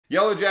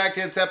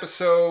Yellowjackets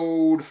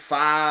episode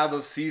 5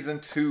 of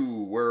season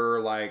 2. We're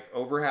like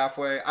over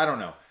halfway. I don't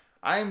know.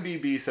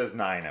 IMDb says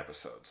 9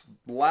 episodes.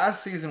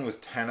 Last season was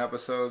 10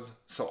 episodes.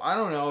 So I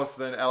don't know if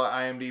the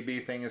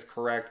IMDb thing is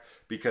correct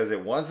because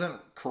it wasn't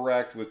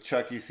correct with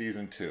Chucky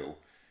season 2.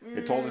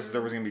 It told us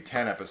there was going to be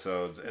 10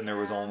 episodes and there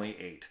was only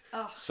 8.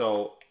 Oh.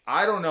 So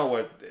I don't know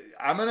what...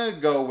 I'm going to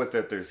go with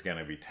it there's going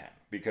to be 10.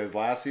 Because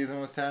last season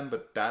was 10,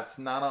 but that's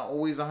not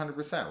always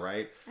 100%,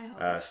 right?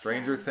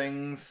 Stranger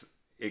Things,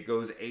 it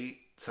goes 8.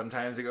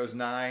 Sometimes it goes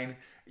 9.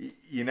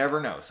 You never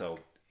know. So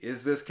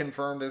is this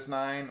confirmed as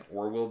 9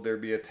 or will there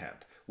be a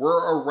 10th?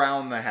 We're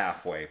around the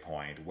halfway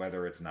point,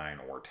 whether it's 9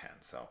 or 10.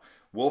 So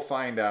we'll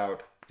find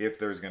out if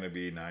there's going to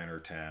be 9 or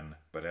 10.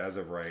 But as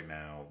of right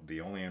now, the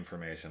only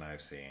information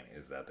I've seen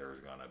is that there's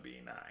going to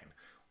be 9.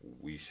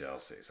 We shall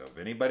see. So if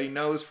anybody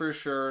knows for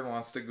sure and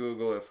wants to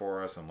Google it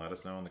for us and let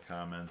us know in the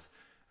comments,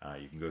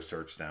 you can go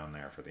search down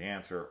there for the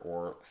answer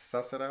or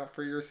suss it out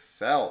for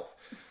yourself.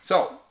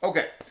 So,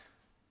 okay.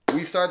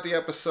 We start the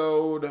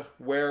episode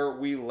where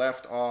we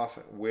left off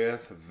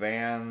with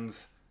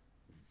Van's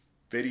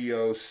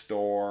video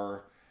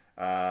store.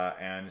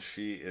 And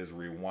she is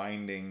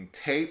rewinding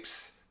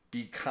tapes.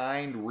 Be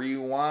kind,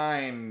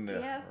 rewind.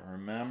 Yep.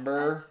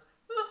 Remember?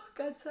 Oh,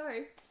 God,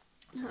 sorry.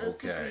 I was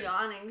just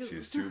yawning.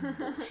 She's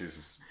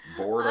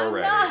bored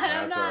already.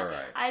 That's all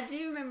right. I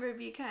do remember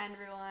Be Kind,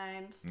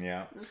 Rewind.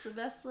 Yeah. That's the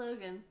best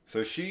slogan.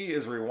 So she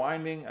is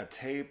rewinding a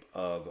tape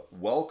of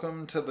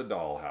Welcome to the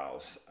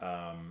Dollhouse.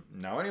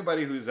 Now,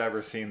 anybody who's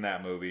ever seen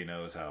that movie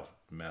knows how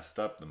messed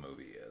up the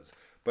movie is.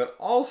 But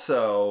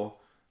also,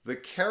 the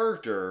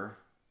character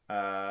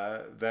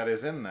that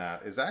is in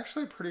that is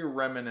actually pretty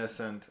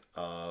reminiscent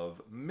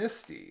of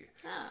Misty.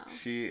 Oh.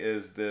 She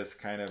is this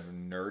kind of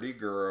nerdy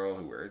girl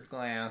who wears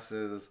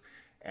glasses,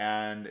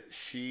 and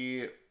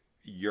she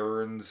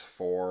yearns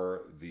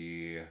for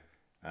the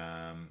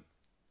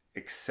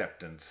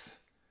acceptance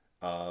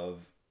of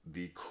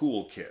the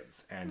cool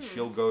kids, and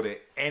she'll go to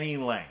any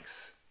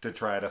lengths to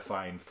try to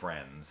find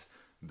friends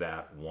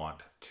that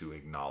want to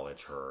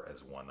acknowledge her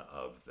as one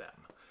of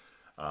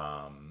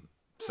them.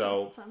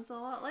 So sounds a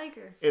lot like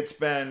her. It's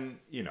been,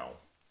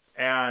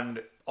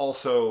 and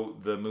also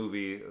the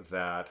movie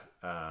that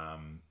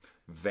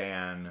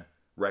Van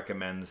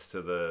recommends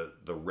to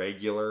the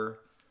regular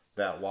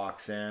that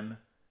walks in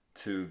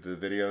to the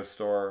video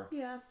store.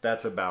 Yeah.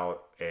 That's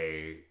about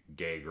a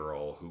gay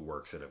girl who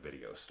works at a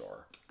video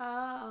store.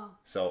 Oh.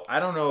 So I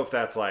don't know if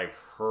that's like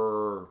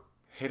her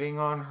hitting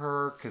on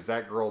her, because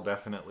that girl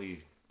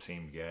definitely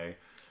seemed gay.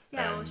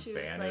 Yeah, well, she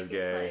was like,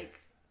 it's like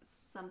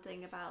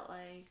something about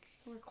like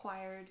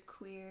required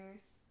queer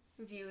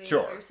viewing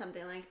or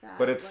something like that.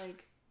 But it's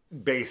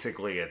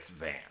basically it's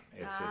Van.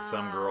 It's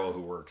some girl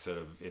who works at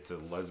it's a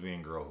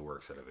lesbian girl who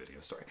works at a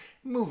video store.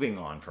 Moving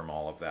on from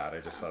all of that,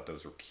 I just thought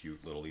those were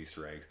cute little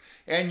Easter eggs.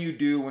 And you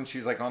do when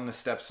she's like on the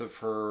steps of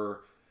her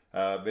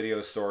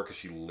video store, because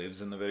she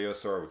lives in the video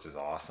store, which is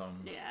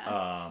awesome.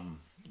 Yeah.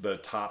 The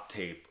top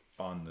tape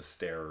on the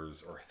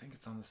stairs, or I think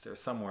it's on the stairs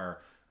somewhere,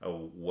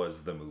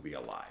 was the movie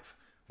Alive,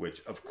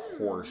 which of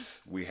course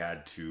we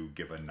had to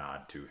give a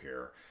nod to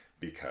here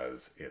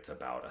because it's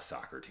about a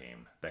soccer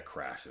team that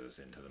crashes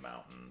into the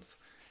mountains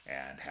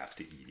and have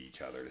to eat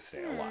each other to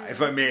stay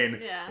alive. I mean,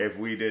 if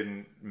we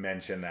didn't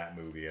mention that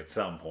movie at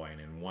some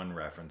point in one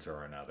reference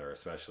or another,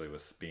 especially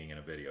with being in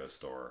a video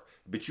store,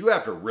 but you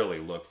have to really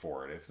look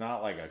for it. It's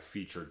not like a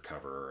featured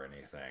cover or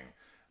anything.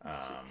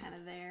 It's just kind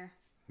of there.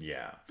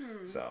 Yeah.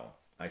 So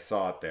I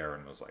saw it there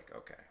and was like,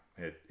 okay.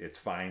 It's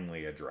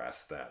finally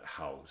addressed that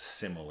how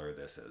similar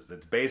this is.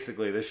 It's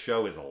basically, this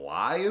show is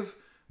Alive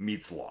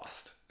meets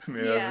Lost. I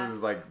mean, this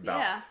is like,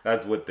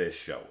 that's what this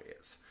show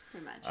is.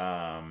 Pretty much.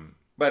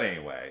 But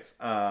anyways,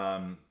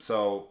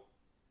 so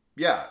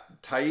yeah,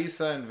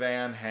 Thaisa and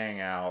Van hang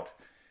out,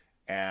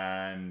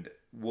 and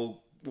we'll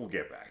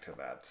get back to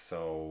that.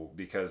 So,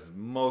 because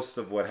most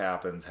of what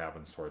happens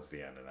towards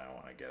the end, and I don't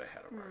want to get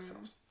ahead of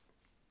ourselves.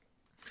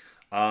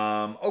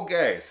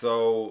 Okay,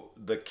 so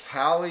the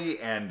Callie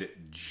and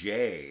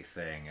Jay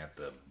thing at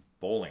the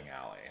bowling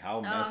alley. How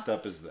messed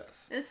up is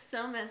this? It's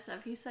so messed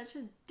up. He's such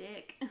a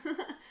dick.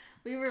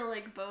 We were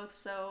like both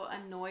so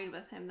annoyed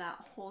with him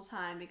that whole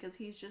time because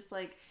he's just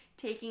like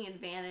taking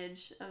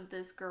advantage of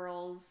this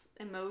girl's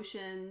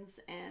emotions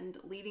and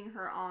leading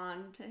her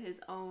on to his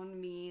own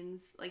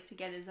means, like to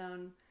get his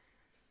own,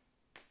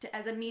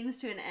 as a means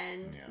to an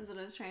end, is what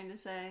I was trying to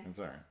say. I'm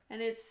sorry.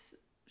 And it's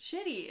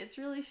shitty. It's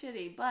really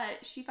shitty.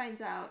 But she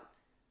finds out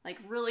like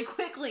really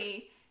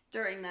quickly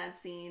during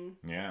that scene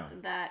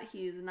that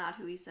he's not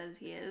who he says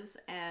he is,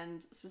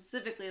 and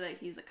specifically that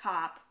he's a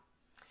cop.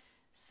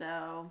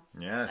 So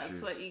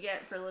that's what you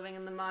get for living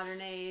in the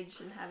modern age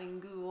and having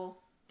Google.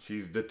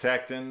 She's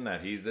detecting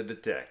that he's a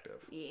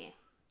detective. Yeah.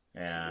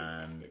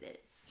 And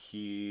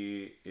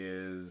he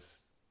is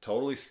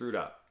totally screwed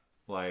up.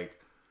 Like,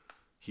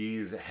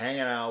 he's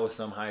hanging out with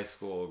some high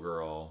school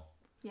girl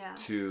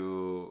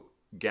to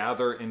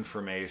gather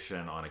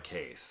information on a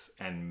case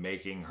and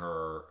making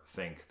her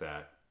think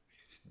that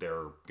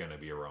they're going to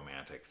be a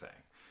romantic thing.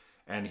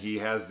 And he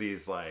has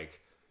these, like,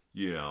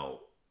 you know,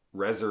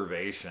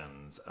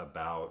 reservations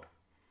about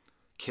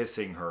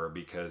kissing her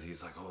because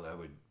he's like, oh,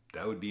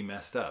 that would be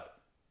messed up.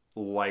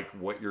 Like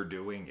what you're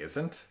doing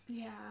isn't.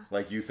 Yeah.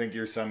 Like you think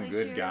you're some Like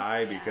good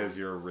guy yeah. because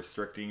you're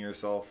restricting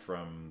yourself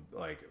from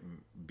like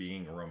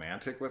being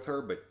romantic with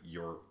her, but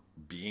you're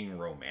being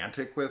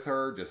romantic with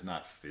her, just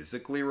not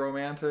physically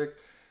romantic.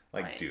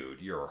 Like, right. Dude,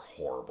 you're a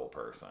horrible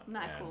person.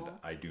 Not and cool.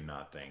 I do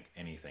not think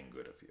anything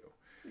good of you.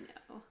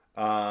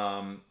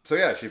 No. So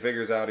yeah, she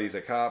figures out he's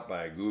a cop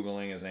by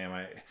Googling his name.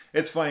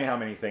 It's funny how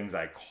many things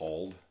I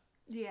called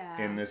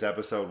in this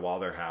episode while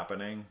they're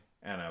happening.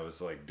 And I was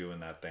like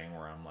doing that thing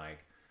where I'm like,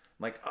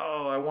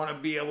 oh, I want to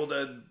be able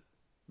to,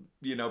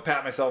 you know,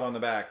 pat myself on the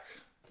back,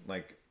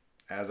 like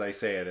as I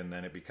say it, and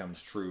then it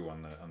becomes true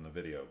on the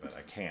video, but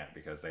I can't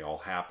because they all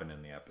happen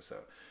in the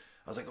episode.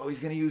 I was like, oh, he's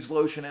gonna use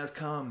lotion as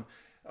cum.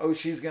 Oh,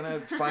 she's gonna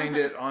find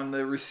it on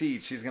the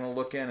receipt. She's gonna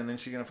look in, and then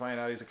she's gonna find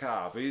out he's a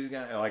cop. He's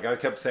gonna like. I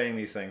kept saying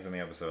these things in the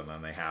episode, and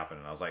then they happen,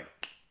 and I was like,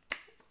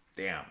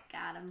 damn,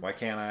 got him. Why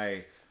can't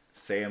I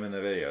say them in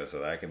the video so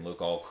that I can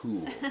look all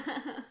cool?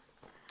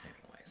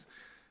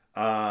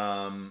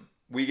 Anyways,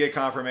 we get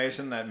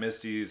confirmation that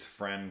Misty's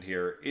friend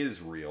here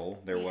is real.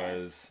 There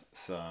was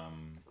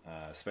some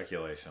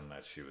speculation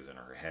that she was in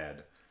her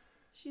head.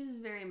 She's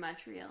very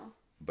much real.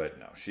 But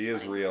no, she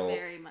is real.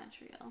 Very much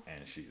real.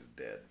 And she's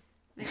dead.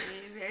 Very,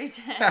 very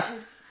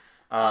dead.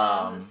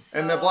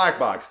 And the black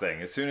box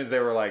thing, as soon as they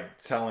were like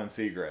telling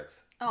secrets.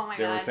 Oh my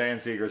God. They were saying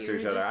secrets to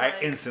each other. I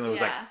instantly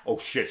was like, oh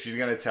shit, she's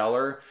going to tell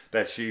her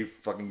that she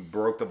fucking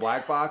broke the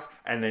black box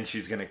and then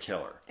she's going to kill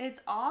her.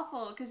 It's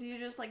awful because you're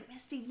just like,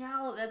 Misty,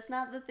 no, that's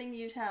not the thing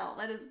you tell.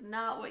 That is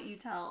not what you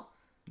tell.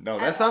 No,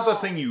 that's not the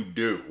thing you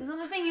do. It's not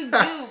the thing you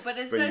do, but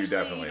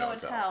especially you you don't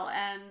tell.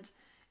 And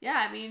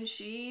yeah, I mean,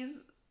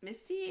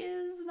 Misty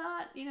is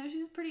not, you know,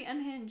 she's pretty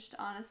unhinged,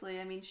 honestly.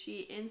 I mean,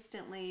 she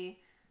instantly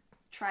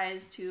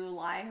tries to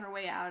lie her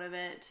way out of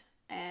it.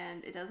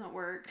 And it doesn't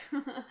work.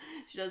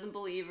 She doesn't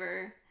believe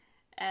her.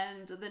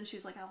 And then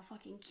she's like, I'll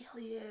fucking kill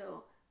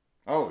you.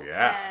 Oh,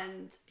 yeah.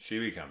 And she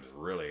becomes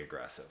really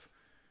aggressive.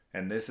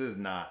 And this is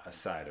not a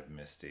side of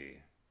Misty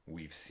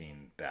we've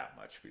seen that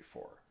much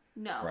before.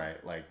 No.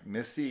 Right? Like,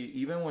 Misty,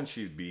 even when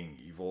she's being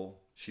evil,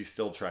 she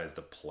still tries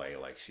to play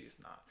like she's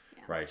not.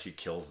 Yeah. Right? She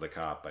kills the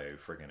cop by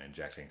freaking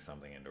injecting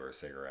something into her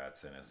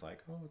cigarettes. And it's like,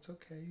 oh, it's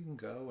okay. You can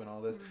go and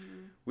all this.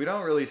 Mm-hmm. We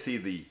don't really see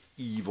the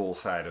evil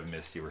side of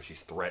Misty where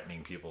she's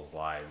threatening people's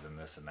lives and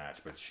this and that.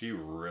 But she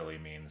really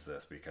means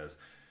this because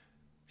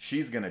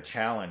she's going to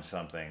challenge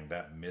something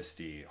that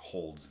Misty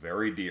holds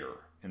very dear.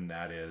 And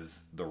that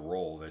is the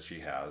role that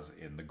she has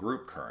in the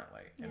group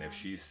currently. Yeah. And if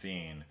she's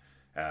seen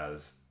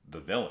as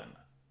the villain,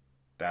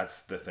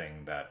 that's the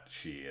thing that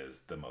she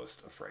is the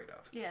most afraid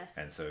of. Yes.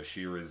 And so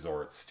she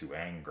resorts to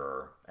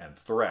anger and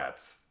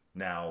threats.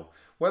 Now,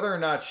 whether or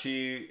not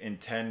she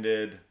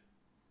intended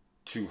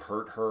to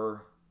hurt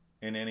her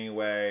in any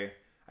way,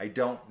 I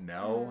don't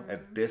know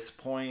at this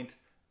point.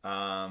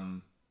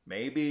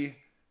 Maybe.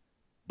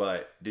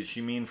 But did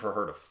she mean for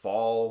her to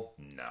fall?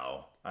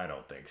 No, I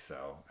don't think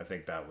so. I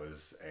think that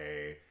was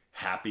a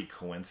happy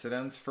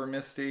coincidence for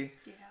Misty.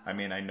 Yeah. I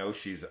mean, I know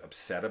she's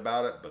upset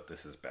about it, but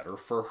this is better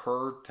for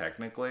her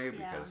technically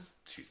because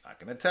she's not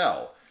going to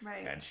tell.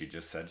 Right. And she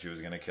just said she was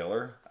going to kill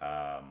her.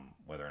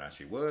 Whether or not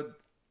she would,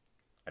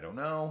 I don't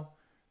know.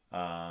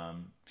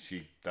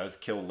 She does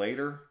kill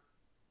later.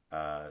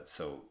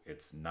 So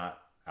it's not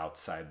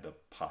outside the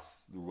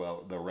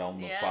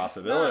realm of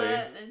possibility.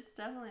 It's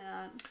definitely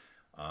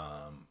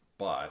not.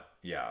 But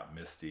yeah,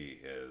 Misty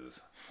is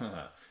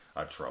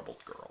a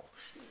troubled girl.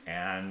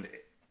 And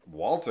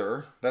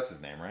Walter, that's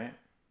his name, right?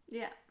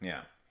 Yeah.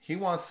 Yeah. He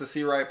wants to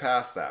see right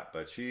past that,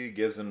 but she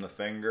gives him the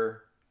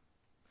finger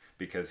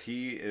because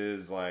he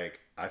is like,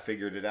 I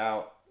figured it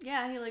out.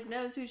 Yeah, he like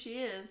knows who she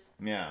is.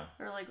 Yeah.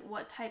 Or like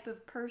what type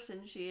of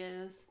person she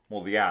is.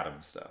 Well, the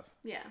Adam stuff.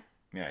 Yeah.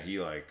 Yeah, he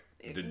like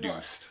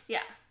deduced.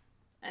 Yeah.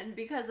 And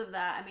because of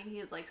that, I mean, he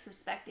is like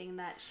suspecting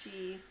that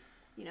she,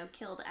 you know,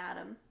 killed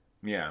Adam.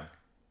 Yeah.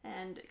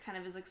 And kind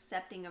of is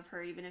accepting of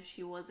her even if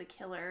she was a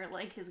killer.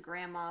 Like his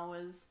grandma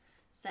was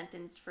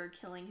sentenced for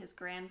killing his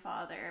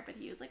grandfather, but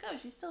he was like, oh,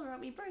 she still wrote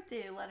me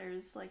birthday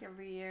letters like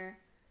every year.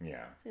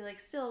 Yeah. So he like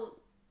still,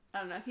 I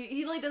don't know,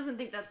 he like doesn't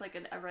think that's like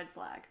a red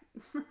flag.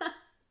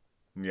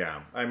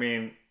 Yeah. I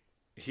mean,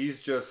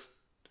 he's just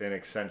an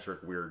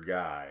eccentric weird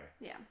guy.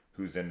 Yeah.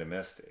 Who's into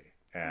Misty.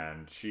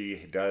 And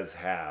she does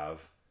have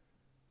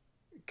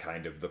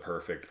kind of the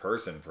perfect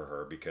person for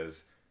her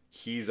because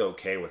he's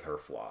okay with her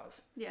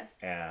flaws. Yes.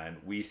 And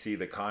we see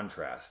the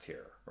contrast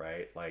here,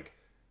 right? Like,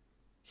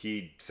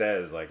 he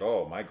says, like,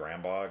 oh, my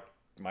grandma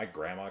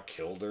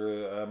killed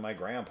my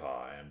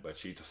grandpa, but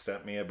she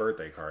sent me a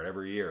birthday card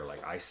every year.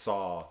 Like, I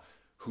saw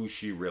who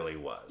she really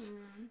was.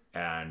 Mm-hmm.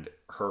 And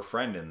her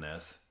friend in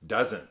this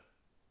doesn't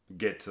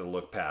get to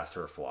look past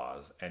her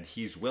flaws, and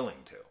he's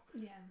willing to.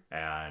 Yeah.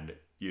 And,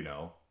 you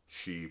know,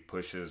 she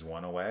pushes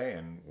one away,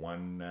 and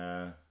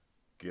one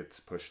gets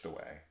pushed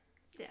away.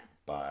 Yeah.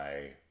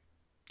 By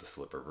the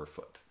slip of her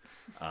foot.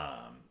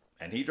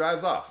 And he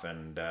drives off.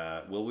 And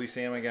will we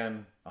see him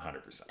again?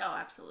 100%. Oh,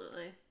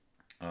 absolutely.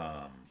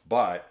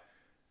 But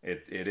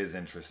it is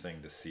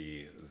interesting to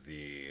see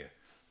the,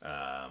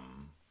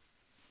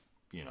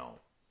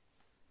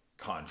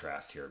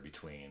 contrast here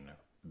between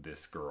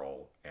this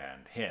girl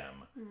and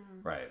him,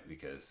 right?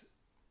 Because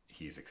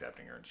he's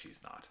accepting her and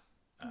she's not.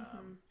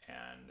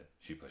 And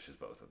she pushes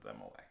both of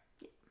them away.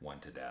 Yeah. One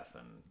to death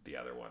and the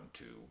other one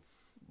to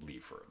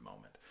leave for a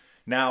moment.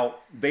 Now,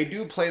 they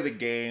do play the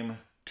game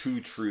Two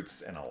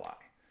Truths and a Lie.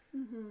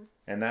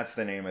 And that's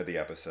the name of the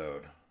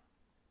episode.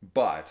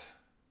 But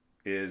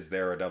is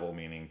there a double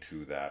meaning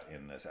to that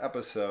in this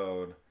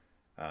episode?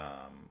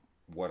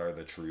 What are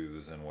the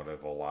truths and what are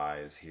the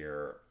lies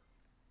here?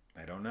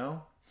 I don't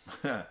know.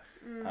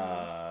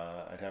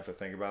 I'd have to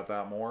think about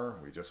that more.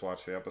 We just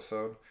watched the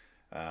episode.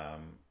 I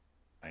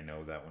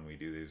know that when we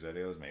do these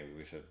videos, maybe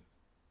we should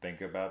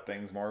think about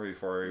things more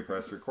before we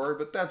press record,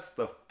 but that's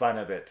the fun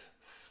of it,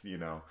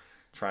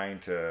 trying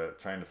to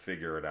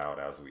figure it out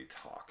as we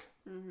talk.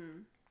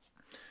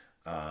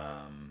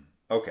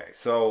 Okay,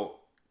 so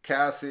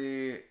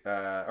Cassie,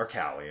 or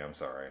Callie, I'm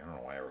sorry. I don't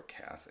know why I wrote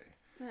Cassie.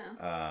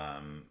 Yeah.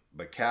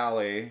 But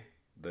Callie,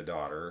 the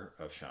daughter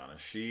of Shauna,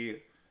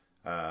 she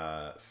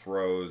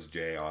throws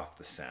Jay off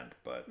the scent,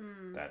 but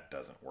that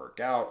doesn't work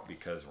out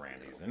because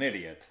Randy's an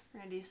idiot.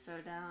 Randy's so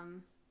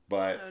dumb.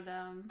 But so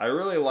dumb. I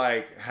really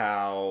like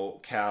how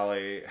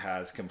Callie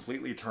has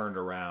completely turned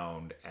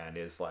around and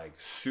is like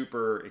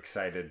super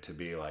excited to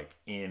be like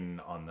in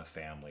on the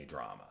family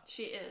drama.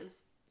 She is.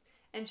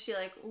 And she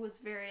was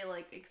very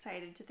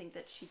excited to think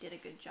that she did a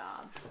good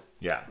job.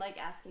 Yeah.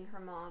 Asking her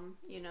mom,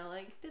 did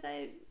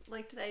I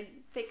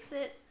fix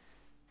it?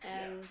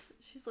 And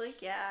she's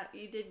like, yeah,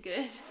 you did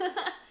good.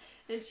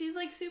 And she's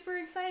super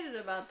excited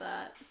about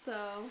that.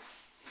 So,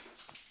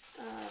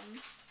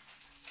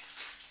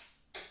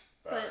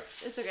 but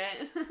it's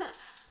okay.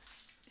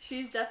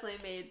 She's definitely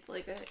made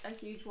a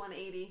huge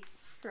 180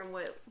 from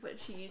what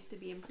she used to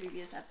be in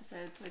previous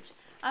episodes, which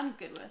I'm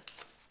good with.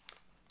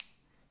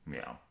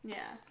 Yeah.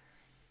 Yeah.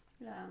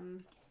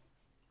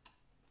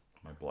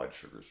 My blood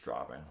sugar's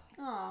dropping.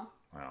 Oh.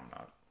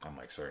 I'm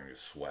starting to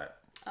sweat.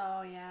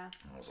 Oh, yeah.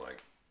 I was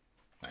like,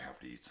 I have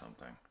to eat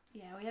something.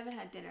 Yeah, we haven't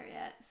had dinner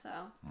yet, so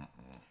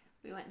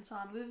we went and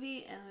saw a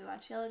movie and we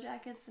watched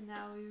Yellowjackets, and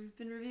now we've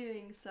been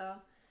reviewing,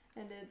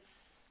 and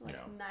it's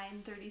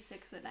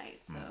 9:36 at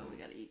night, so we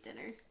gotta eat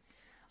dinner.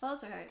 Well,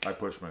 it's okay. I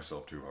pushed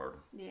myself too hard.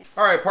 Yeah.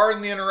 All right,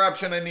 pardon the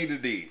interruption. I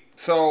needed to eat.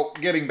 So,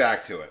 getting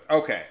back to it.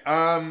 Okay.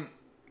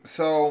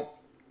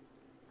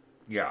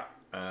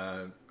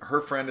 Her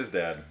friend is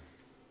dead,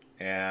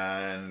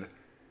 and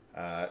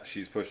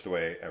she's pushed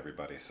away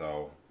everybody.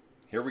 So,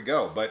 here we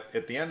go. But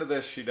at the end of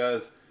this, she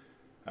does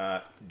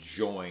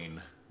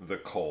join the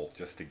cult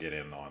just to get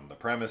in on the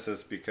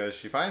premises because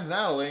she finds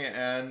Natalie,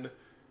 and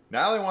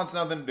Natalie wants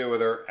nothing to do with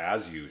her,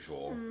 as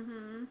usual.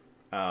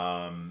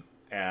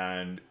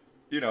 And,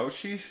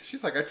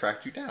 she's like, I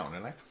tracked you down,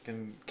 and I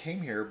fucking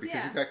came here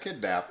because you got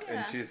kidnapped. Yeah.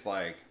 And she's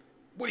like,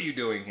 what are you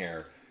doing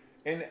here?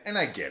 And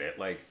I get it.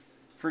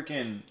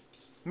 Freaking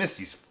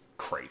Misty's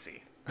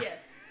crazy.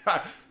 Yes.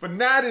 But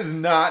Nat is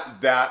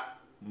not that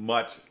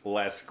much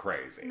less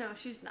crazy. No,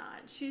 she's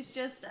not. She's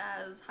just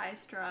as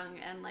high-strung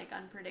and,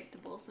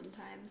 unpredictable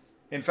sometimes.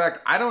 In fact,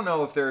 I don't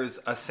know if there's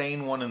a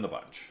sane one in the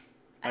bunch.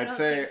 I don't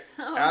say, think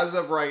so. As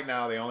of right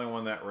now, the only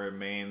one that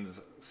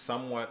remains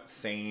somewhat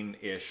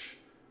sane-ish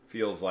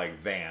feels like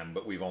Van,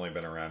 but we've only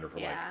been around her for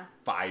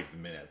 5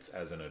 minutes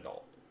as an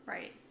adult.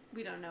 Right.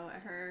 We don't know what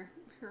her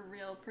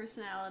real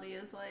personality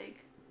is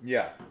like.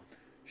 Yeah.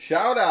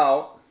 Shout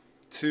out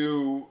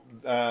to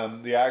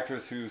the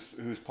actress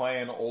who's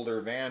playing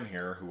older Van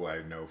here, who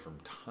I know from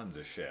tons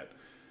of shit.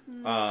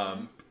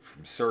 From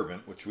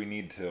Servant, which we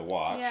need to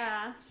watch.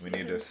 Yeah. We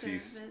need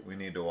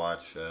to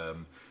watch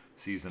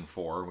season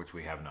 4, which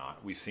we have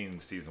not. We've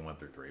seen season 1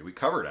 through 3. We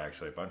covered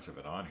actually a bunch of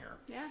it on here.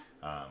 Yeah.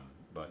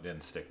 But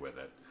didn't stick with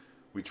it.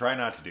 We try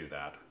not to do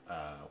that.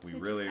 We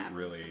really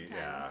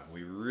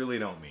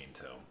don't mean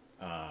to.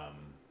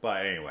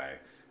 But anyway,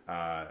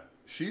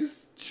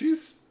 she's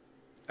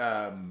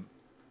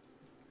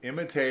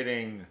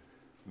imitating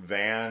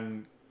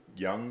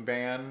young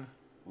Van,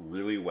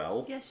 really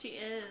well. Yes, she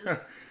is.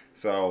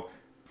 So,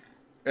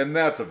 and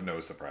that's of no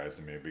surprise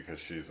to me because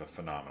she's a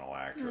phenomenal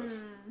actress.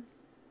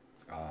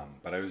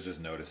 But I was just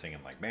noticing in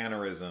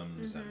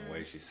mannerisms and the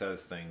way she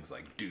says things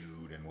like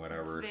dude and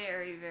whatever.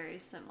 Very, very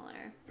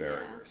similar.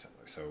 Very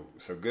similar.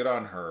 So good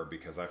on her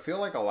because I feel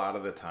like a lot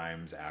of the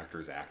times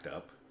actors act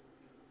up.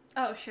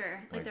 Oh,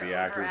 sure. Like they're the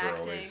actors are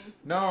always...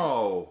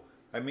 No!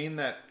 I mean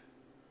that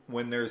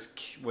when there's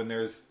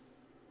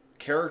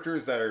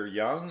characters that are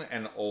young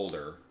and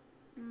older,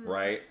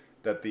 right?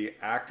 That the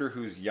actor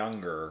who's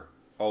younger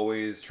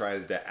always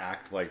tries to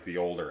act like the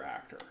older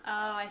actor. Oh,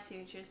 I see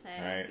what you're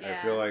saying. Right? Yeah. I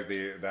feel like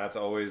that's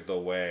always the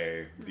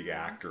way the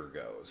actor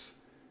goes.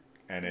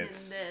 And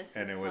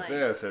with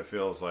this, it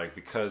feels like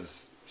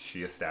because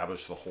she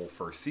established the whole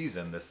first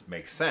season, this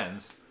makes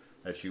sense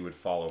that she would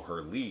follow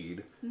her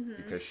lead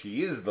because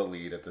she is the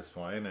lead at this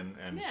point,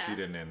 and she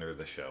didn't enter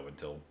the show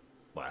until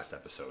last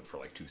episode for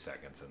like 2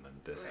 seconds and then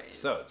this Right.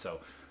 episode.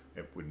 So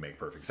it would make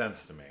perfect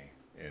sense to me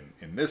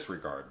in this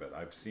regard. But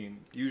I've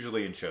seen,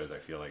 usually in shows, I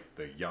feel like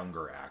the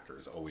younger actor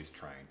is always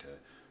trying to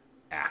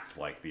act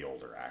like the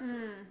older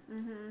actor.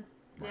 Mm-hmm.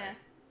 Right. Yeah.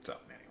 So,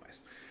 anyways.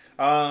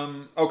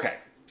 Okay.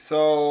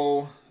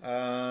 So,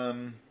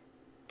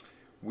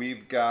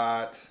 we've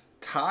got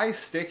Ty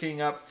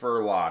sticking up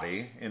for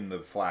Lottie in the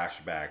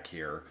flashback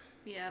here.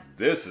 Yep.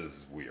 This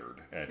is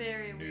weird and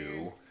Very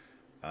new.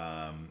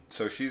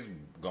 So she's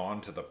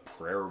gone to the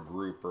prayer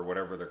group or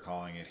whatever they're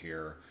calling it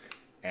here.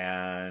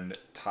 And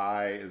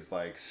Ty is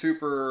like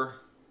super...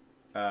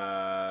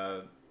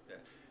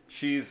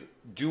 she's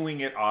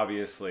doing it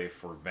obviously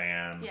for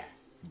Van. Yes.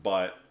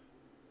 But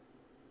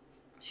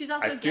she's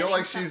also I feel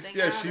like she's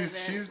something out she's of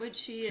it, she's which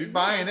she she's admits.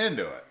 buying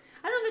into it.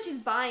 I don't know that she's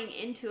buying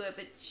into it,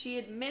 but she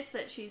admits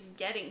that she's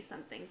getting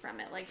something from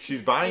it. Like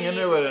She's buying being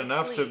into able it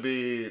enough to sleep.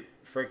 be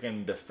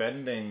freaking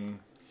defending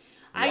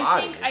I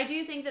Lottie.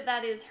 do think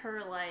that is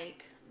her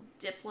like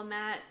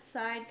diplomat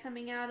side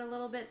coming out a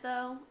little bit,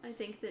 though. I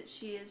think that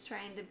she is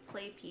trying to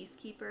play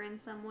peacekeeper in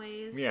some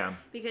ways. Yeah.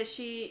 Because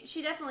she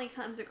definitely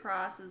comes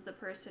across as the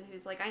person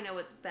who's like, I know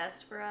what's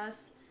best for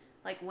us,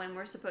 like when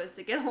we're supposed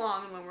to get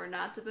along and when we're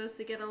not supposed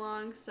to get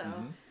along. So,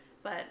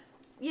 but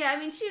yeah, I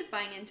mean, she is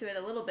buying into it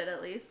a little bit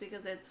at least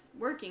because it's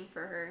working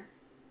for her.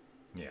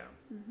 Yeah.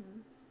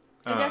 And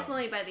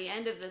definitely by the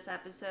end of this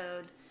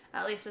episode,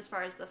 at least as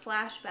far as the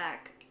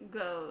flashback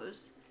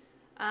goes,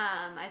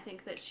 I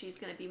think that she's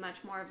going to be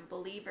much more of a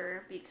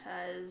believer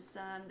because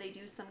they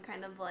do some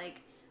kind of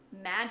like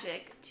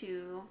magic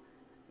to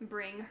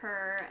bring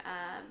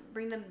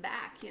them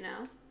back, you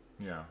know?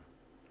 Yeah.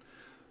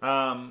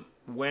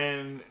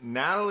 When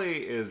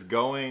Natalie is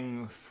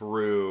going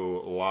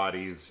through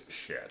Lottie's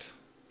shit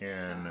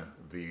in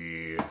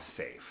the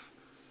safe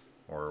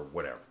or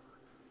whatever,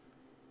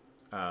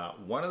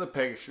 one of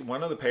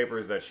the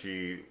papers that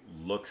she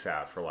looks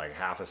at for like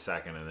half a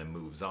second and then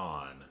moves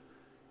on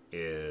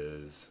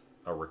is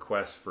a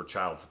request for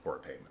child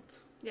support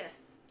payments. Yes.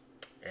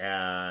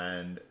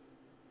 And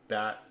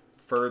that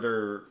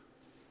further,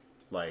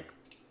 like,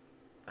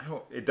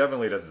 it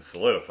definitely doesn't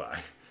solidify,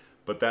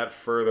 but that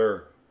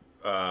further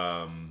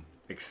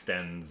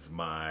extends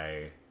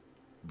my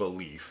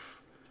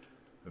belief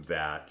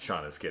that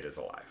Shauna's kid is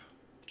alive.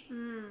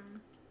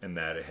 And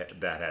that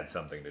that had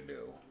something to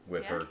do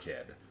with her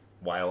kid.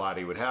 Why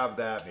Lottie would have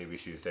that, maybe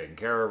she's taking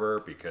care of her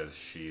because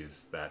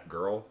she's that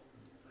girl.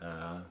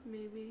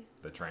 Maybe.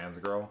 The trans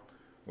girl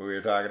we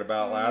were talking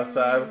about last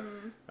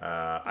time.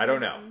 I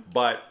don't know.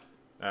 But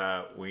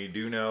we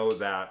do know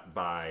that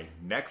by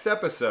next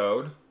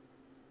episode,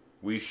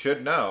 we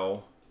should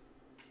know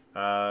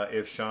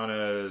if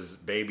Shauna's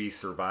baby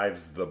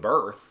survives the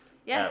birth,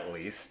 at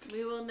least.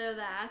 We will know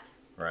that.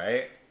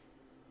 Right?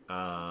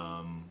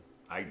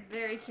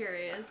 Very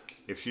curious.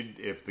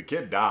 If the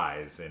kid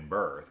dies in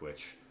birth,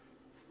 which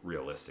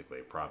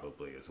realistically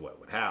probably is what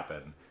would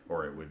happen,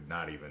 or it would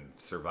not even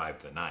survive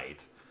the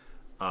night.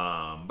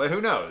 But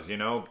who knows, you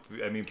know?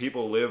 I mean,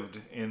 people lived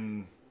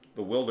in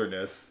the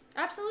wilderness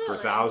Absolutely.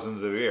 for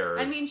thousands of years.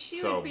 I mean,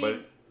 would be...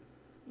 But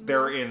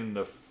they're in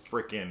the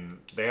freaking...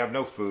 They have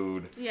no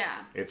food.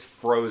 Yeah. It's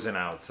frozen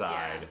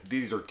outside. Yeah.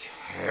 These are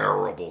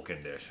terrible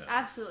conditions.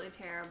 Absolutely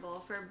terrible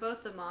for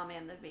both the mom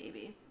and the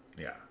baby.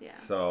 Yeah. Yeah.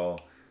 So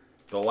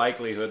the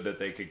likelihood that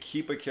they could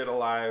keep a kid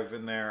alive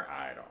in there,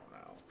 I don't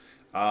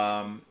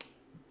know.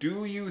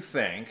 Do you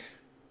think...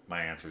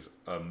 My answer's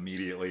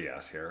immediately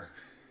yes here.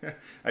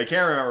 I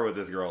can't remember what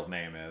this girl's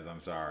name is.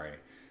 I'm sorry.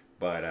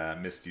 But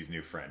Misty's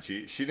new friend.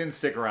 She didn't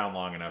stick around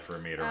long enough for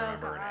me to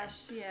remember her name.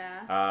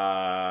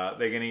 Yeah.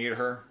 They gonna eat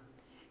her?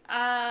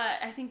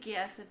 I think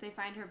yes, if they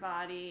find her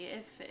body.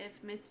 If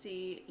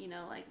Misty,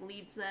 like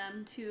leads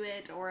them to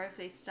it, or if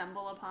they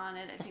stumble upon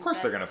it. Of course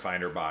they're gonna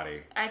find her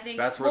body. I think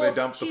that's where they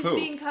dump the poop. She's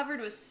being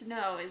covered with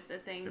snow is the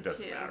thing it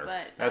doesn't too. matter.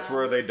 But that's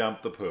where they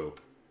dump the poop.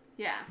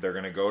 Yeah. They're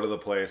gonna go to the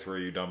place where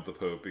you dump the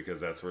poop because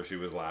that's where she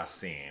was last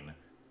seen,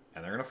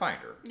 and they're gonna find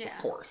her. Yeah.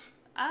 Of course.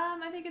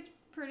 I think it's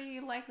pretty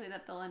likely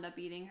that they'll end up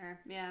eating her.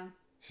 Yeah.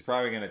 She's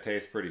probably gonna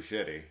taste pretty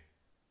shitty.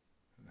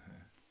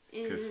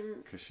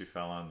 Because she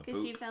fell on the poop.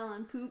 Because she fell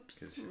on poops.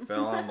 Because she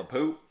fell on the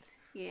poop.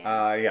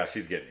 Yeah. Yeah,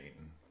 she's getting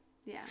eaten.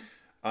 Yeah.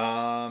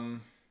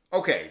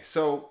 Okay,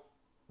 so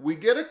we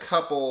get a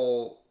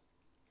couple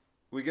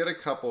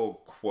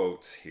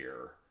quotes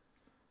here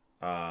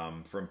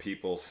from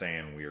people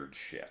saying weird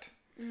shit.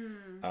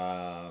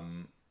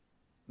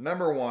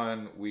 Number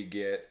one, we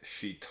get,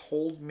 she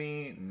told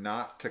me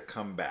not to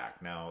come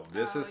back. Now,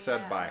 this is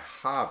said by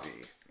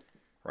Javi,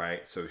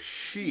 right? So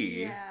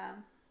she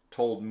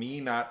told me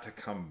not to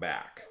come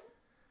back.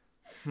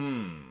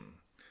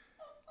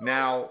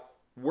 Now,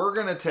 we're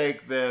going to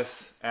take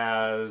this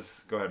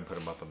as... Go ahead and put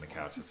him up on the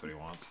couch. That's what he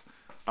wants.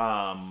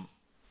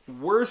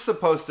 We're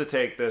supposed to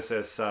take this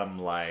as some,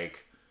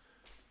 like,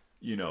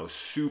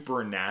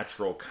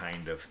 supernatural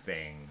kind of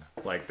thing.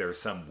 Like there's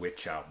some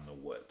witch out in the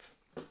woods.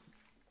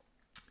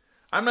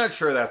 I'm not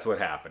sure that's what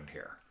happened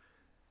here.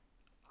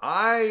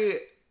 I'm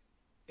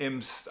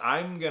going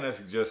to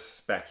just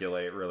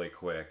speculate really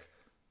quick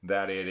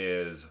that it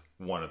is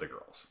one of the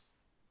girls.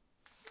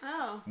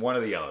 Oh. One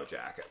of the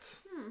Yellowjackets.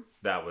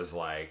 That was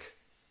like,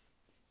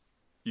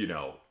 you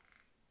know,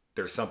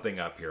 there's something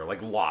up here,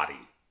 like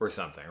Lottie or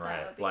something, right?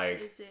 That would be Like,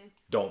 crazy.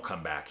 don't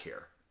come back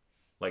here.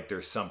 Like,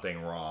 there's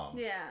something wrong.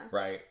 Yeah.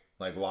 Right?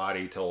 Like,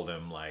 Lottie told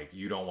him, like,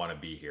 you don't want to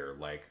be here.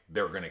 Like,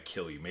 they're going to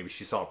kill you. Maybe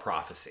she saw a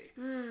prophecy,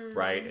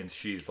 right? And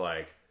she's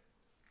like,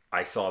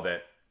 I saw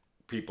that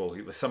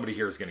somebody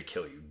here is going to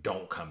kill you.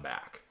 Don't come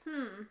back.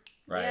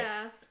 Right?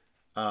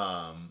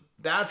 Yeah.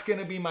 That's going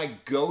to be my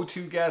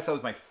go-to guess. That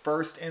was my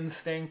first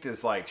instinct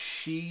is, like,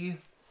 she...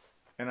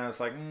 And I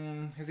was like,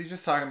 is he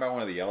just talking about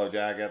one of the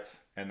Yellowjackets?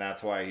 And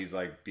that's why he's,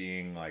 like,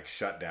 being, like,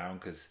 shut down?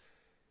 Because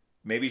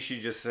maybe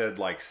she just said,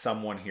 like,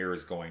 someone here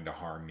is going to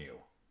harm you.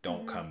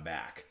 Don't come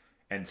back.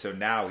 And so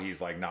now he's,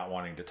 like, not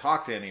wanting to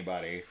talk to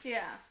anybody.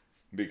 Yeah.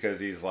 Because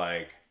he's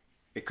like,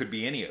 it could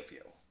be any of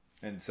you.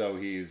 And so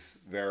he's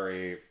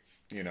very,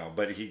 you know,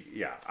 but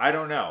I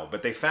don't know.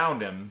 But they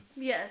found him.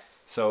 Yes.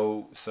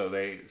 So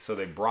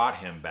they brought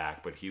him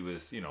back, but he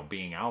was, you know,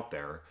 being out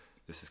there.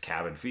 This is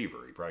cabin fever.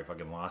 He probably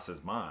fucking lost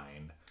his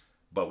mind.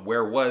 But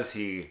where was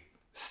he?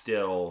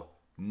 Still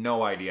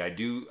no idea. I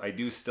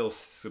do still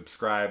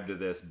subscribe to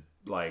this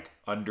like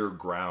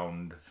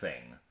underground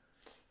thing.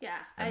 Yeah,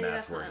 And I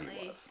that's where he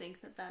definitely was.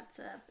 think that that's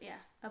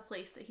a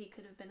place that he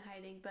could have been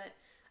hiding. But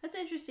that's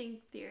an interesting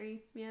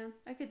theory. Yeah,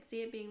 I could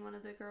see it being one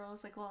of the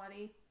girls, like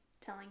Lottie,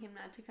 telling him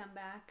not to come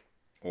back.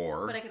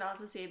 Or But I could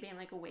also see it being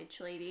like a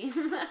witch lady.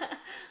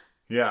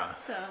 yeah.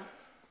 So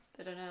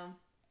I don't know.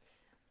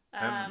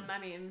 I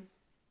mean,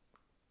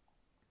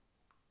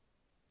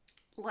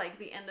 like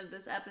the end of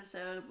this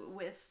episode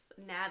with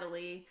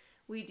Natalie,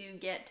 we do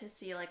get to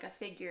see like a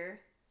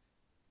figure,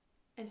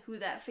 and who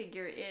that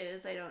figure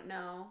is, I don't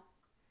know.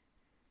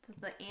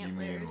 The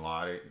antlers. You mean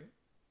Lottie?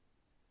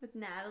 With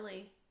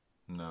Natalie.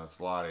 No, it's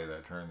Lottie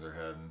that turns her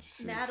head and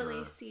sees Natalie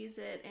her sees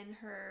it in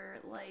her,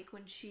 like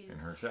when she's in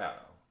her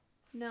shadow.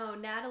 No,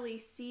 Natalie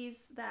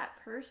sees that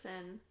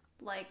person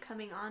like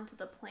coming onto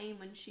the plane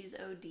when she's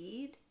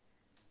OD'd.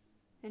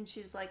 And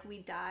she's like, we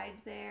died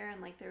there and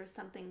like there was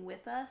something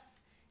with us.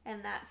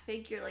 And that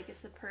figure, like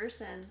it's a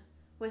person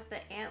with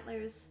the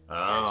antlers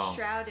that's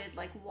shrouded,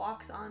 like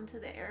walks onto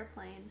the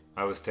airplane.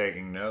 I was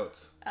taking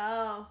notes.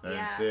 Oh, I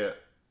didn't see it.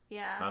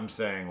 Yeah. I'm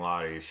saying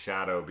Lottie's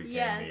shadow became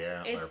the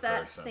antler it's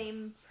that person.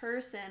 same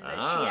person, but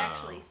she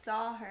actually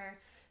saw her.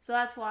 So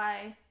that's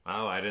why.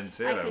 Oh, I didn't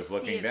see it. I was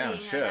looking down.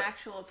 Being Shit. an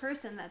actual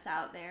person that's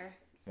out there.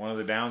 One of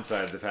the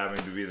downsides of having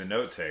to be the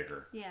note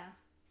taker. Yeah.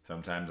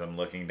 Sometimes I'm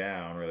looking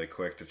down really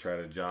quick to try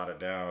to jot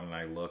it down, and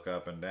I look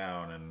up and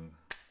down, and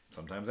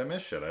sometimes I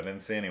miss shit. I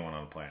didn't see anyone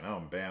on the plane.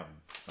 Oh, bam.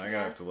 I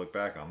gotta have to look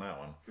back on that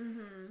one.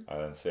 Mm-hmm. I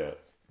didn't see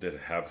it. Did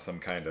it have some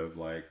kind of,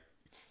 like,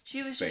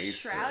 she was just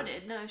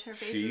shrouded. No, her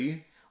face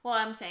was... Well,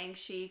 I'm saying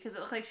she, because it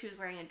looked like she was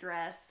wearing a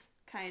dress,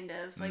 kind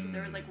of. Like,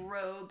 there was, like,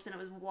 robes, and it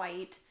was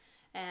white,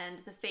 and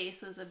the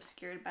face was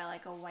obscured by,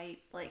 like, a white,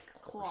 like,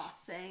 cloth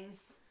thing.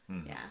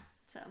 Mm-hmm. Yeah,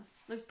 so,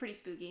 it looked pretty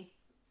spooky.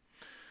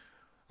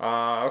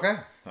 Okay.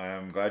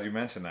 I'm glad you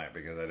mentioned that,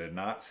 because I did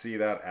not see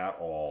that at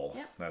all.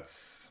 Yep.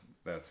 That's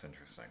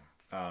interesting.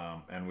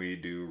 And we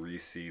do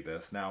re-see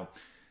this. Now,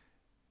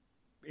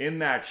 in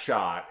that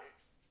shot,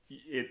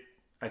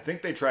 I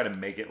think they try to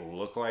make it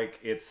look like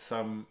it's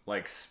some,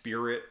 like,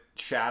 spirit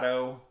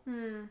shadow,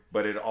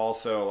 but it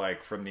also,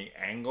 like, from the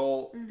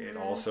angle, it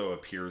also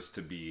appears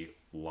to be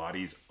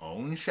Lottie's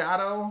own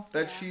shadow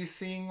that she's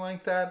seeing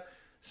like that.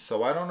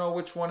 So I don't know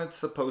which one it's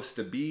supposed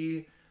to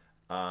be.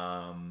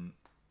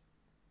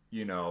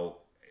 You know,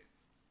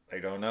 I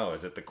don't know.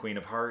 Is it the Queen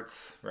of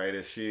Hearts, right?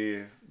 Is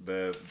she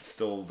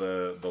still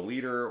the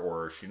leader,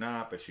 or is she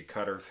not? But she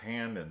cut her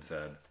hand and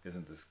said,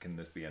 can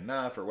this be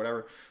enough, or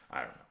whatever?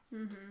 I don't know.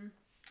 Mm-hmm.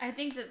 I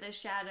think that the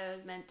shadow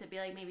is meant to be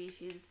like, maybe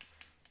she's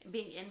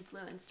being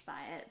influenced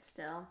by it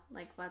still.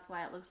 Like, that's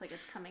why it looks like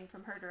it's coming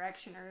from her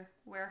direction, or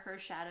where her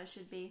shadow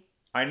should be.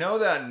 I know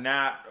that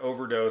Nat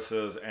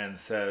overdoses and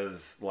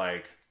says,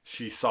 like,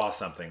 she saw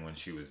something when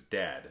she was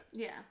dead.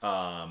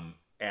 Yeah.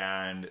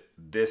 And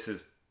this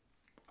is,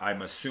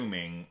 I'm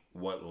assuming,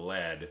 what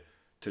led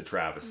to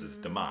Travis's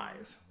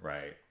demise,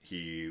 right?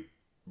 He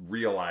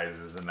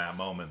realizes in that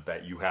moment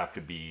that you have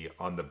to be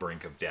on the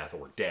brink of death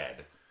or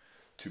dead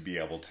to be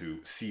able to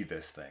see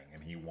this thing,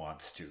 and he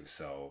wants to.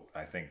 So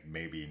I think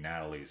maybe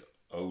Natalie's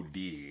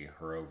OD,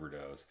 her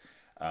overdose,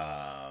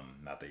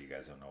 not that you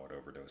guys don't know what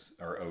overdose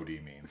or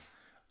OD means,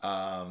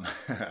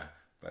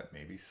 but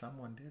maybe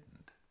someone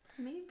didn't.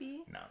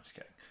 Maybe. No, I'm just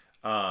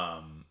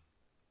kidding.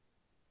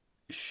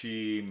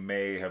 She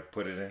may have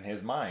put it in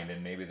his mind,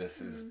 and maybe this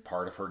is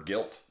part of her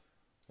guilt.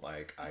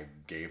 Like, I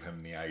gave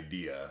him the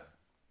idea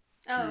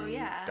to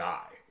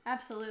die.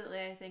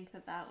 Absolutely. I think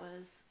that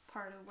was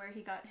part of where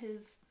he got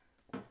his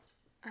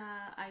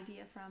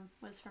idea from,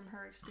 was from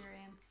her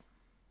experience.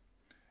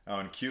 Oh,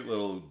 and cute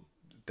little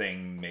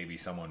thing maybe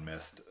someone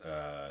missed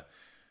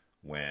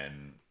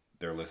when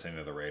they're listening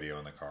to the radio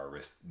in the car.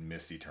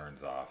 Misty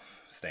turns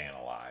off Staying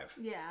Alive.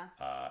 Yeah.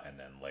 And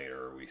then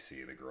later we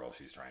see the girl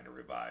she's trying to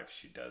revive.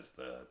 She does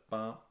the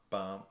bump,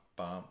 bump,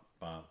 bump,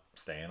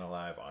 staying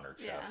alive on her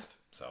chest.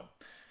 So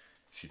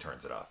she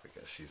turns it off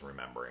because she's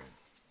remembering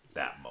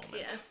that moment.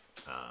 Yes.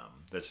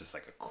 That's just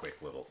like a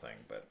quick little thing,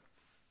 but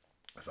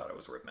I thought it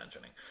was worth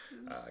mentioning.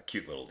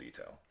 Cute little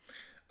detail.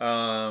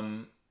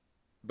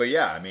 But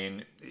yeah, I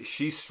mean,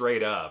 she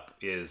straight up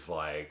is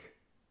like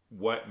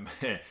what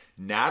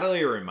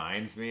Natalie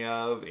reminds me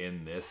of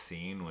in this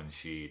scene when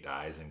she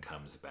dies and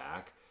comes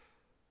back.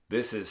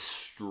 This is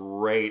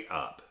straight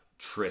up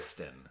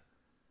Tristan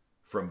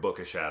from Book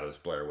of Shadows,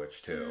 Blair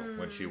Witch 2,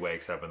 when she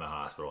wakes up in the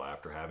hospital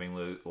after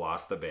having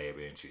lost the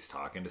baby, and she's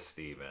talking to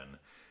Steven,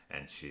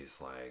 and she's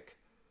like,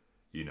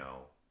 you know,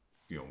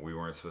 we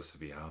weren't supposed to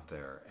be out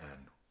there,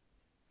 and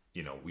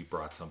we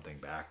brought something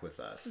back with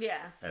us.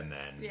 Yeah. And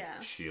then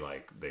she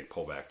they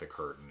pull back the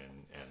curtain,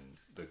 and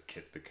the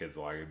kid's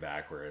walking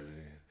backwards.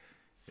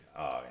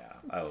 Oh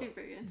yeah,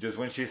 super good. Just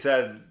when she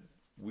said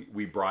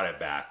we brought it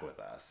back with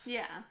us.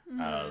 Yeah.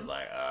 I was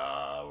like,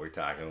 oh, we're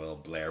talking a little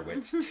Blair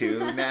Witch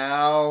 2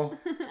 now,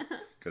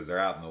 because they're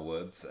out in the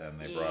woods and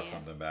they brought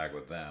something back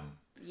with them.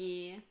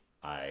 Yeah.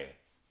 I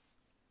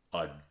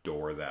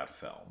adore that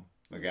film.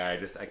 Like, I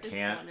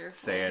can't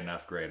say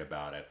enough great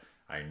about it.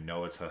 I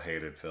know it's a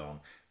hated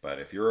film, but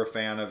if you're a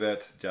fan of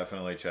it,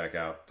 definitely check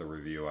out the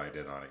review I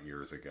did on it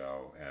years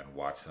ago and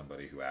watch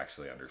somebody who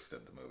actually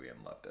understood the movie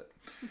and loved it.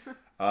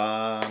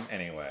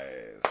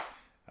 Anyways,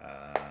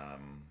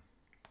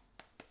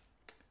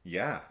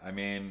 yeah, I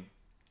mean,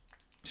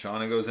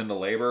 Shauna goes into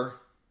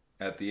labor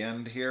at the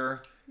end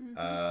here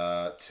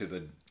to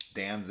the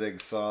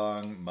Danzig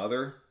song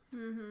 "Mother,"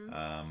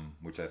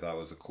 which I thought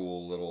was a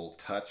cool little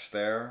touch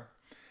there.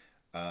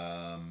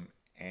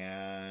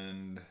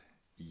 And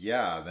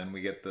yeah, then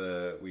we get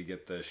the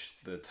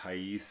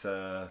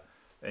Thaisa,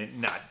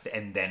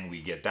 and then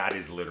we get, that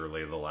is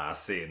literally the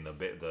last scene,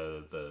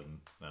 the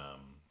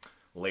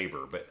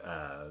labor, but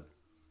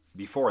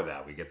before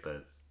that we get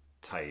the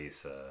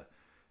Thaisa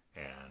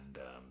and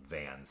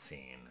Van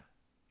scene.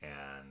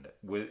 And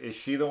is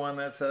she the one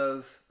that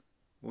says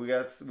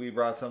we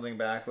brought something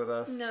back with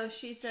us? No,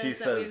 she says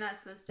that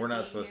we're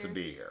not supposed to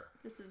be here.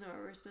 This isn't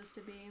where we're supposed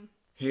to be.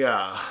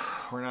 Yeah,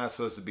 we're not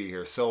supposed to be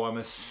here. So I'm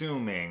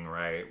assuming,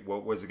 right,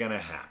 what was going to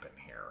happen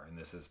here, and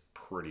this is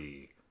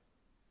pretty,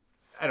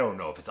 I don't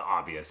know if it's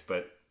obvious,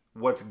 but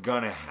what's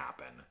going to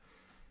happen,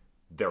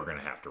 they're going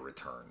to have to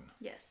return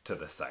to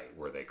the site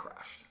where they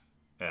crashed.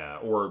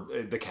 Or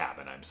the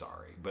cabin, I'm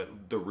sorry. But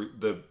they're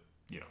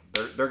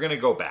going to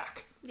go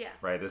back. Yeah.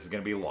 Right? This is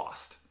going to be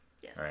lost.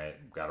 Yes. Right?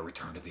 We've got to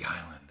return to the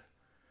island.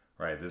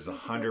 Right? This is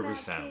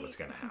 100% what's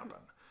going to happen.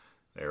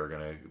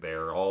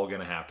 They're all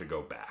gonna have to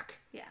go back.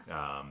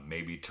 Yeah.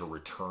 Maybe to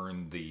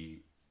return the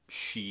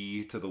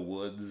she to the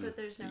woods. But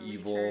there's no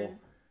evil.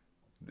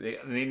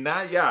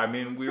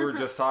 Return. We were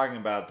just talking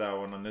about that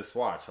one on this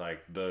watch.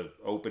 Like, the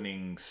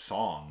opening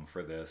song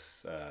for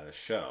this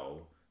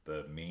show,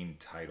 the main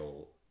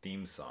title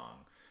theme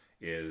song,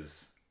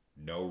 is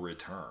 "No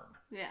Return."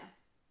 Yeah.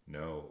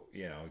 No,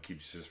 it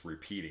keeps just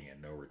repeating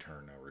it. No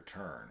return, no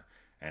return,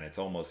 and it's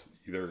almost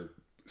either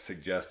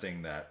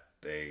suggesting that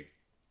they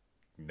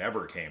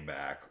never came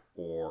back,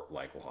 or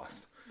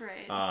lost,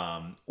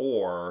 right?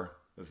 Or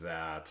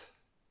that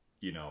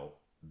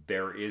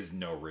there is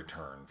no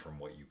return from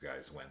what you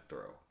guys went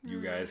through. You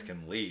guys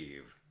can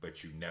leave,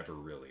 but you never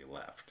really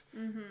left,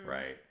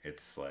 right?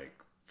 It's like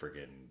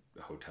friggin'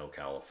 Hotel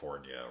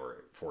California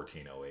or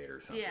 1408 or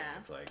something. Yeah.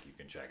 It's like you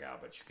can check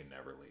out, but you can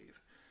never leave.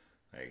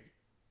 Like,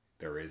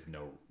 there is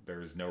no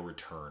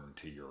return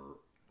to your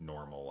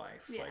normal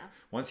life. Yeah. Like,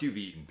 once you've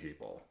eaten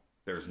people,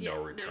 there's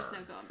no return. There's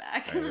no going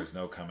back. Right? There's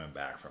no coming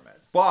back from it.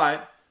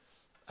 But,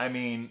 I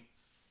mean,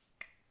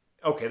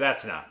 okay,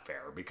 that's not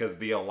fair, because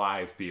the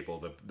alive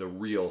people, the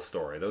real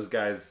story, those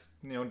guys,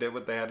 did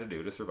what they had to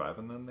do to survive,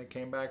 and then they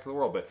came back to the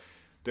world. But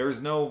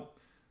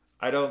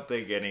I don't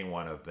think any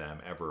one of them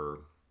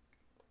ever,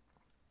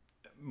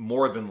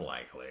 more than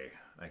likely,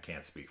 I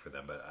can't speak for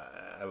them, but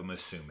I'm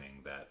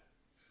assuming that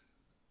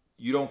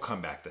you don't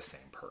come back the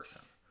same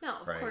person. No,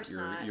 of course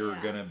not. You're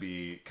gonna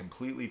be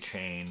completely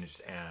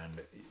changed, and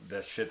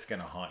that shit's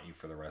gonna haunt you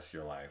for the rest of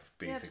your life,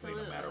 basically,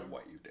 no matter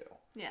what you do.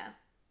 Yeah.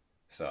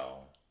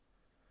 So,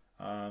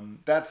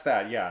 that's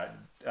that. Yeah,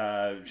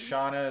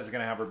 Shauna is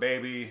gonna have her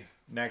baby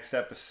next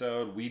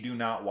episode. We do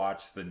not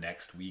watch the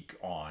next week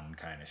on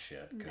kind of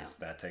shit, because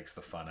that takes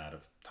the fun out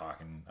of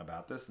talking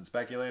about this and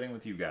speculating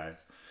with you guys.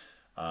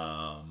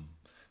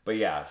 But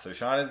yeah, so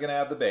Shauna's gonna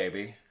have the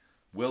baby.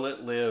 Will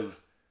it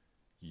live?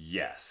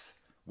 Yes.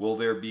 Will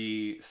there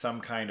be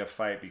some kind of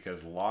fight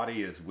because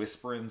Lottie is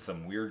whispering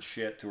some weird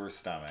shit to her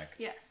stomach?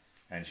 Yes.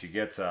 And she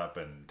gets up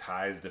and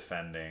Ty's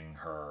defending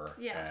her.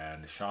 Yeah.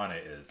 And Shauna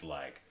is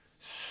like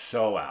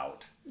so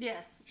out.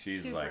 Yes.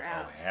 She's like,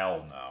 out. Oh,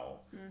 hell no.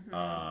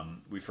 Mm-hmm.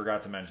 We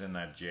forgot to mention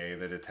that Jay,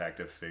 the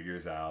detective,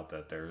 figures out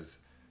that there's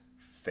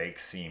fake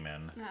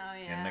semen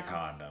in the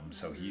condom. Mm-hmm.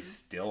 So he's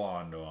still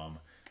onto him.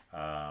 Still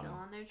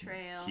on their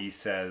trail. He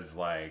says,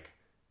 like,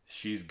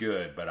 she's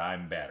good, but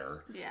I'm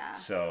better. Yeah.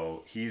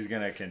 So he's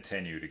going to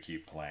continue to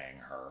keep playing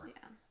her.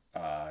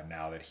 Yeah.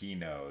 Now that he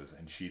knows,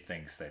 and she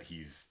thinks that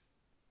he's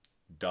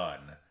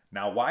done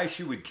Now, why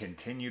she would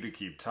continue to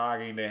keep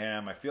talking to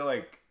him, I feel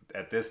like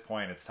at this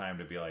point it's time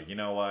to be like, you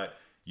know what?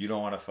 You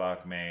don't want to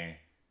fuck me.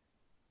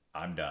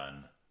 I'm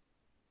done.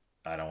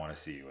 I don't want to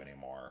see you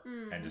anymore.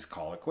 And just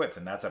call it quits.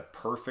 And that's a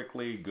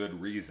perfectly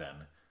good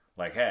reason.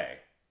 Like, hey,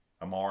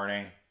 I'm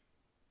horny.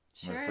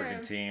 Sure. I'm a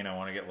freaking teen. I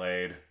want to get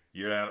laid.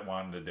 You're not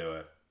wanting to do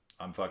it.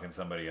 I'm fucking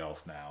somebody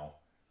else now.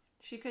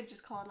 She could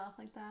just call it off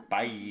like that.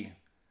 Bye.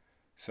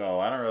 So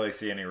I don't really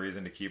see any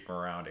reason to keep him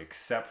around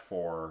except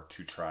for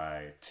to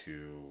try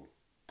to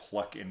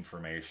pluck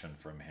information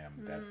from him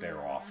that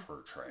they're off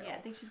her trail. Yeah, I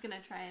think she's going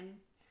to try and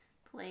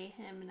play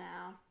him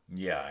now.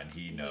 Yeah, and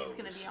he knows.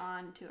 He's going to be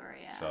on to her,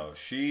 yeah. So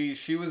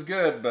she was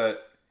good,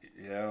 but,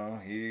 you know,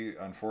 he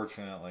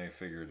unfortunately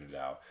figured it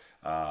out.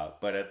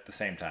 But at the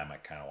same time, I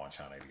kind of want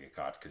Shauna to get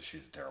caught because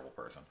she's a terrible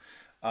person.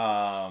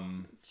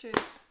 It's true.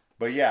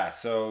 But yeah,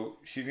 so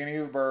she's going to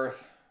give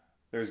birth.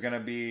 There's going to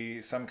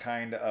be some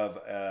kind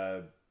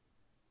of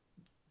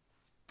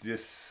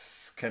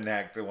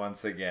disconnect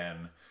once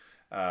again.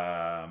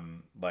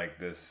 Like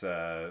this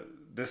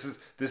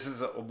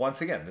is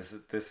once again,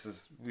 this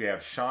is we have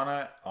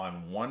Shauna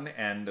on one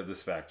end of the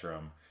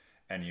spectrum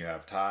and you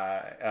have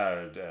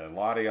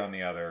Lottie on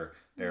the other.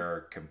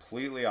 They're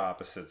completely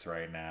opposites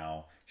right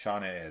now.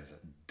 Shauna is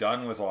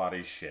done with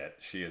Lottie's shit.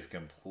 She has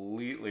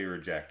completely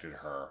rejected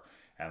her,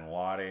 and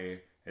Lottie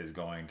is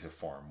going to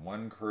form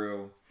one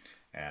crew,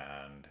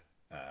 and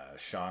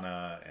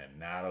Shauna and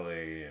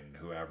Natalie and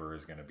whoever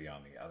is going to be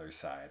on the other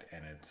side,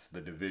 and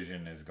the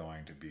division is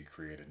going to be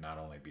created not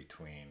only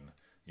between,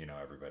 you know,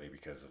 everybody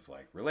because of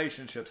like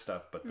relationship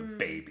stuff, but the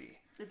baby.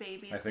 The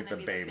baby. I think the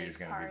baby is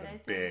going to be the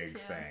big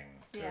thing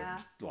to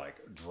like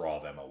draw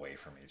them away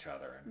from each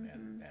other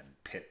and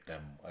pit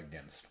them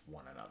against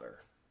one another.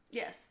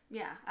 Yes.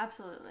 Yeah.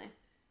 Absolutely.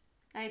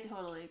 I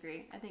totally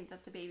agree. I think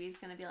that the baby is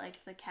going to be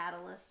like the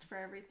catalyst for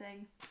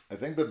everything. I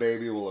think the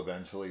baby will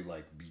eventually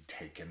like be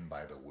taken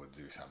by the woods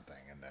or something,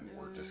 and then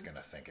we're just going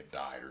to think it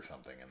died or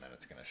something, and then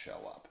it's going to show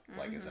up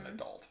like as an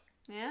adult.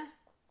 Yeah.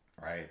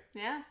 Right?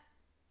 Yeah.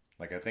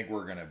 Like I think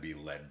we're going to be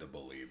led to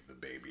believe the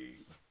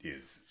baby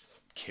is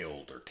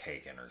killed or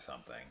taken or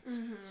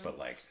something, but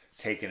like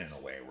taken in a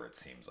way where it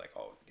seems like,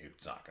 oh,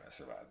 it's not going to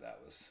survive. That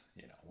was,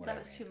 you know, what that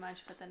was too much,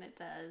 but then it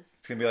does.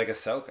 It's going to be like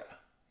Ahsoka.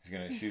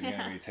 She's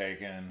gonna be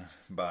taken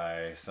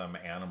by some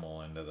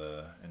animal into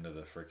the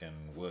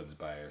freaking woods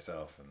by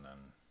herself, and then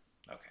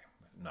I'm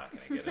not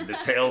gonna get into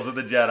Tales of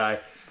the Jedi.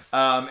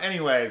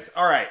 Anyways,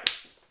 all right.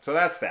 So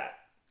that's that.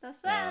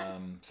 That's that.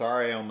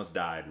 Sorry, I almost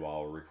died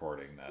while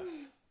recording this,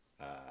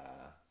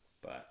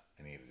 but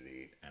I needed to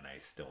eat, and I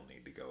still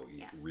need to go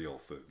eat real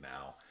food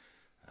now.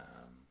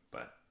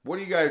 But what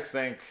do you guys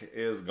think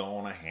is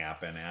going to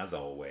happen? As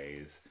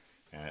always,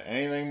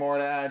 anything more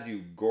to add?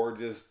 You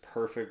gorgeous,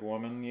 perfect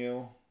woman,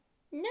 you.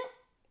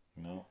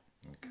 No?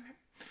 Okay.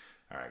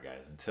 All right,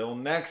 guys. Until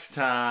next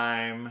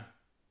time,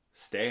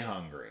 stay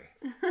hungry.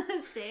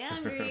 Stay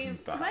hungry.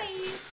 Bye. Bye.